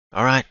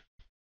All right,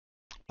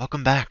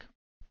 welcome back.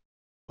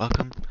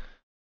 Welcome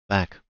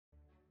back.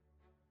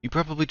 You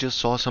probably just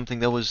saw something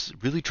that was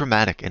really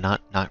dramatic and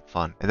not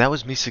fun, and that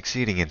was me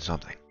succeeding in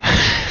something.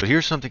 But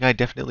here's something I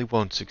definitely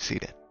won't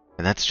succeed in,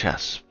 and that's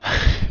chess.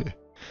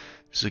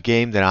 It's a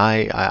game that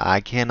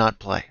I cannot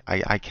play.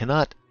 I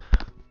cannot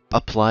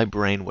apply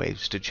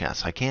brainwaves to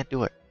chess. I can't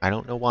do it. I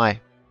don't know why,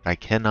 but I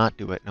cannot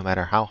do it no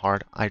matter how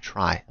hard I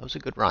try. That was a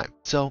good rhyme.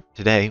 So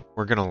today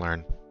we're gonna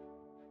learn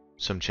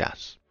some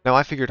chess. Now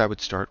I figured I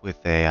would start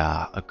with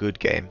a good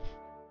game.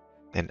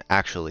 An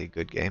actually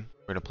good game.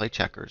 We're going to play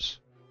checkers.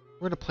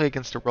 We're going to play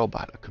against a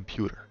robot, a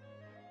computer,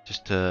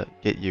 just to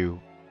get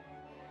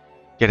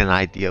an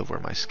idea of where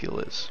my skill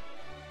is.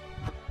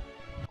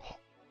 Oh,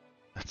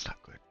 that's not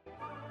good.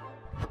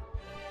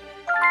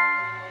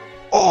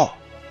 Oh!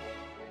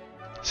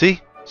 See?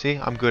 See?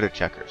 I'm good at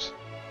checkers.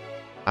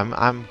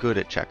 I'm good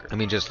at checkers. I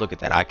mean, just look at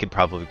that. I could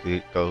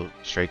probably go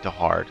straight to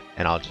hard,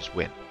 and I'll just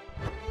win.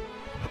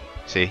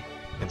 See?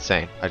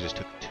 Insane. I just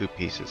took 2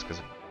 pieces because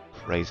I'm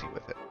crazy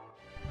with it.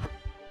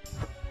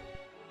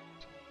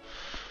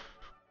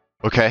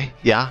 Okay,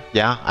 yeah,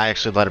 I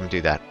actually let him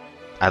do that.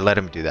 I let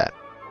him do that.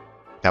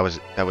 That was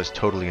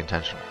totally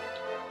intentional.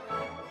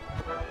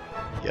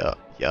 Yeah.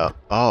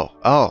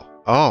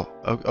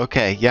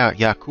 Okay,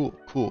 yeah, cool.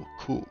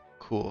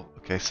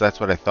 Okay, so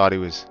that's what I thought he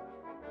was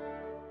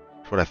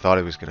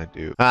gonna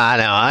do. Ah,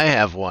 now I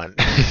have one.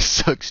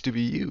 Sucks to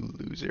be you,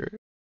 loser.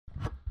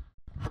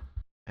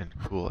 And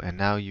cool, and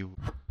now you...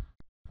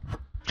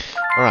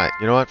 Alright,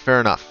 you know what? Fair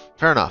enough.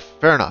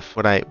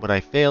 What I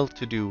failed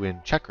to do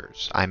in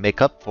checkers, I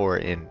make up for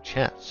in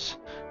chess.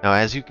 Now,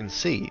 as you can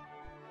see,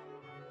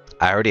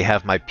 I already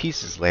have my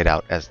pieces laid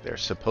out as they're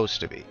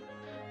supposed to be.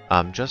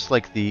 Just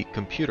like the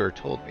computer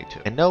told me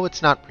to. And no,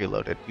 it's not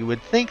preloaded. You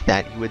would think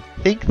that,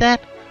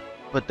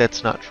 but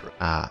that's not true.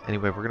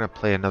 Anyway, we're gonna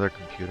play another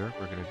computer.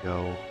 We're gonna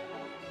go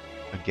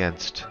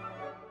against...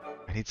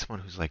 I need someone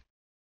who's like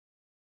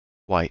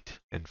white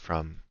and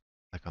from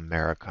like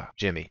America.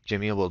 Jimmy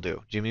will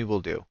do.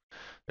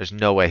 There's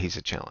no way he's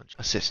a challenge.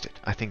 Assisted.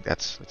 I think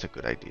that's a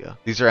good idea.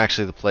 These are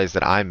actually the plays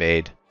that I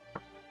made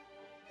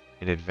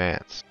in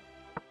advance.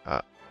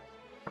 Yep.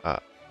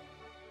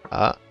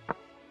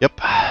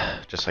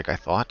 Just like I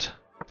thought.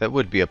 That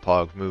would be a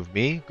pog move.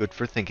 Me. Good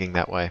for thinking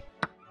that way.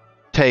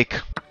 Take.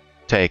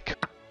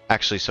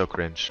 Actually so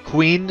cringe.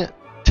 Queen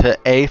to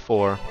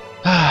A4.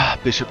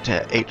 Bishop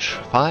to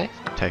H5.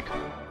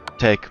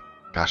 Take.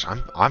 Gosh,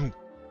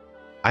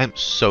 I am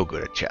so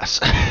good at chess.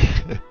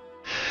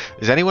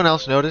 Has anyone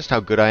else noticed how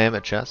good I am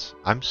at chess?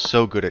 I'm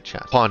so good at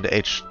chess. Pawn to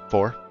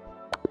H4.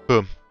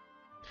 Boom.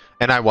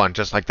 And I won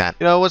just like that.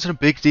 You know, it wasn't a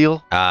big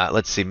deal.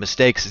 Let's see.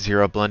 Mistakes,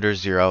 0.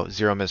 Blunders, 0.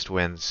 0 missed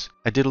wins.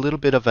 I did a little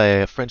bit of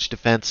a French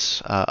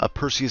defense, a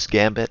Perseus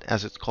Gambit,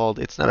 as it's called.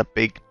 It's not a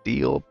big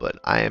deal, but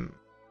I am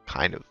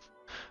kind of...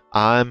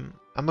 I'm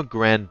a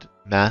grand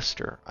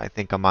master. I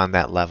think I'm on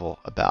that level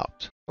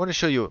about. I want to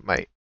show you what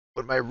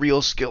my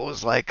real skill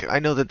is like. I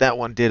know that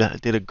one did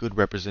a good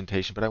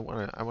representation, but I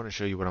want to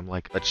show you what I'm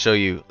like. Let's show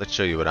you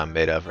what I'm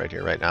made of right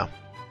here, right now.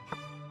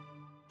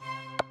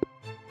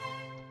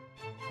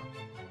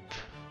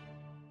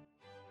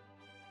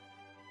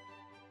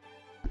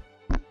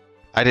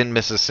 I didn't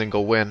miss a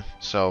single win,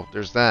 so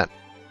there's that.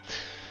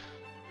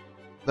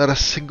 Not a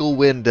single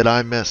win did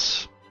I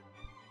miss.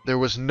 There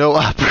was no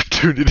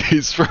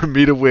opportunities for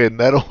me to win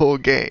that whole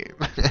game.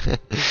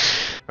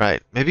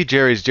 Right, maybe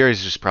Jerry's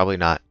just probably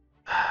not.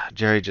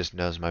 Jerry just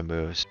knows my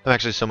moves. I'm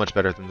actually so much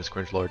better than this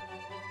cringe lord.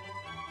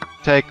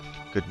 Take.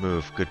 Good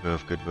move.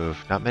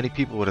 Not many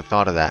people would have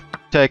thought of that.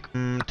 Take.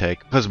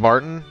 Because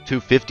Martin,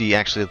 250,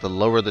 actually, the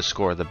lower the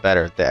score, the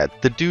better.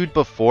 The dude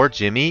before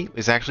Jimmy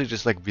is actually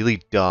just like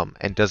really dumb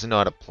and doesn't know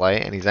how to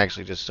play, and he's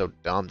actually just so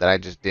dumb that I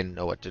just didn't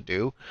know what to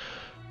do.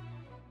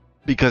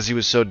 Because he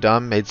was so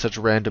dumb, made such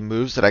random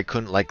moves that I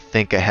couldn't like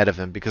think ahead of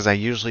him, because I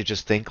usually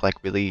just think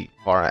like really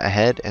far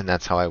ahead, and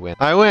that's how I win.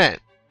 I win!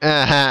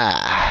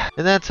 Aha!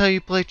 And that's how you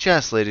play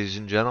chess, ladies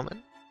and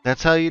gentlemen.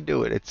 That's how you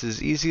do it. It's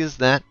as easy as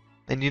that.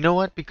 And you know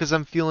what? Because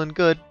I'm feeling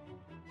good,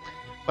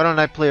 why don't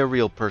I play a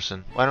real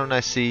person? Why don't I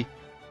see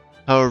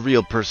how a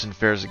real person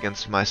fares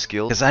against my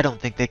skills? Because I don't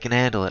think they can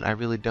handle it. I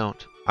really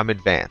don't. I'm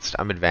advanced.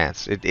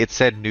 It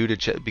said new to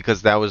chess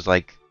because that was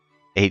like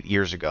 8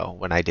 years ago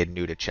when I did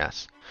new to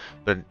chess.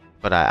 But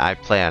I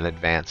play on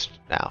advanced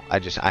now. I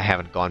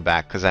haven't gone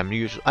back because I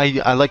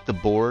like the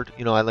board.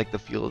 You know, I like the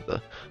feel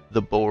of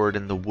the board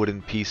and the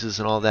wooden pieces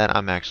and all that.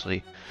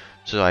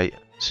 So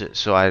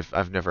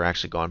I've never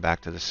actually gone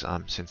back to this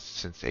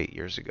since 8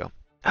 years ago.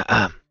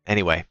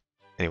 Anyway,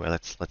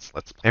 let's play.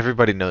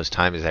 Everybody knows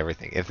time is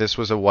everything. If this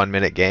was a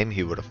 1-minute game,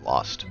 he would have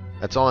lost.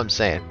 That's all I'm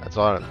saying. That's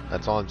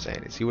all I'm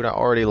saying is he would have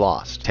already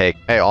lost. Take.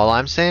 Hey, all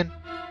I'm saying,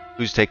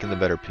 who's taking the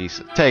better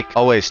pieces? Take.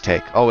 Always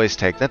take.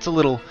 That's a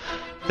little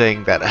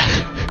thing that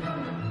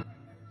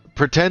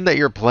pretend that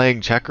you're playing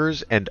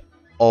checkers and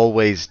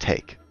always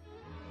take.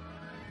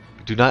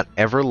 Do not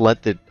ever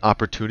let the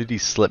opportunity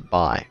slip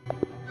by.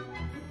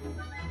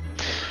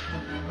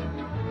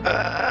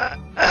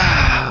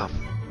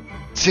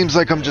 seems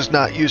like I'm just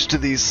not used to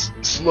these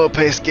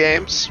slow-paced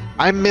games.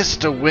 I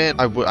missed a win.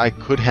 I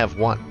could have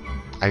won.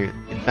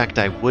 In fact,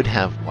 I would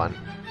have won,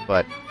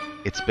 but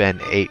it's been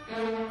 8.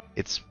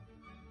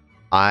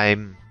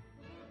 I'm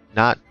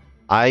not.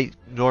 I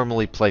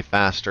normally play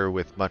faster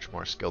with much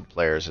more skilled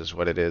players, is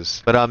what it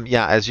is. But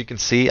yeah, as you can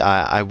see,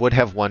 I would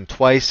have won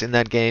twice in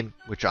that game,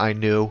 which I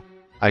knew.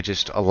 I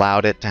just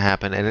allowed it to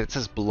happen, and it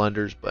says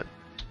blunders, but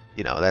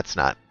you know that's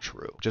not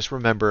true. Just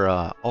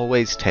remember,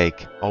 always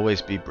take,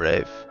 always be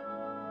brave,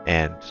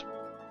 and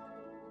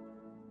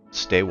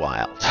stay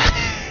wild.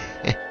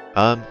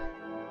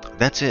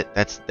 That's it.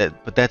 That's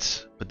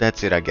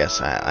it, I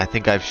guess. I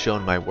think I've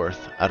shown my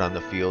worth out on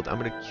the field. I'm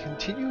gonna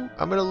continue.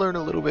 I'm gonna learn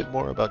a little bit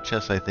more about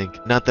chess, I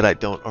think. Not that I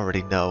don't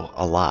already know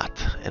a lot,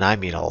 and I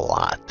mean a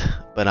lot.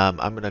 But I'm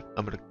gonna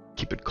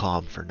keep it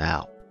calm for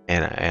now,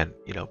 and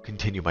you know,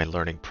 continue my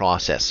learning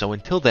process. So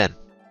until then,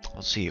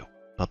 I'll see you.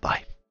 Bye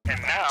bye.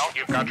 And now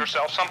you've got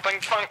yourself something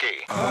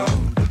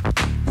funky.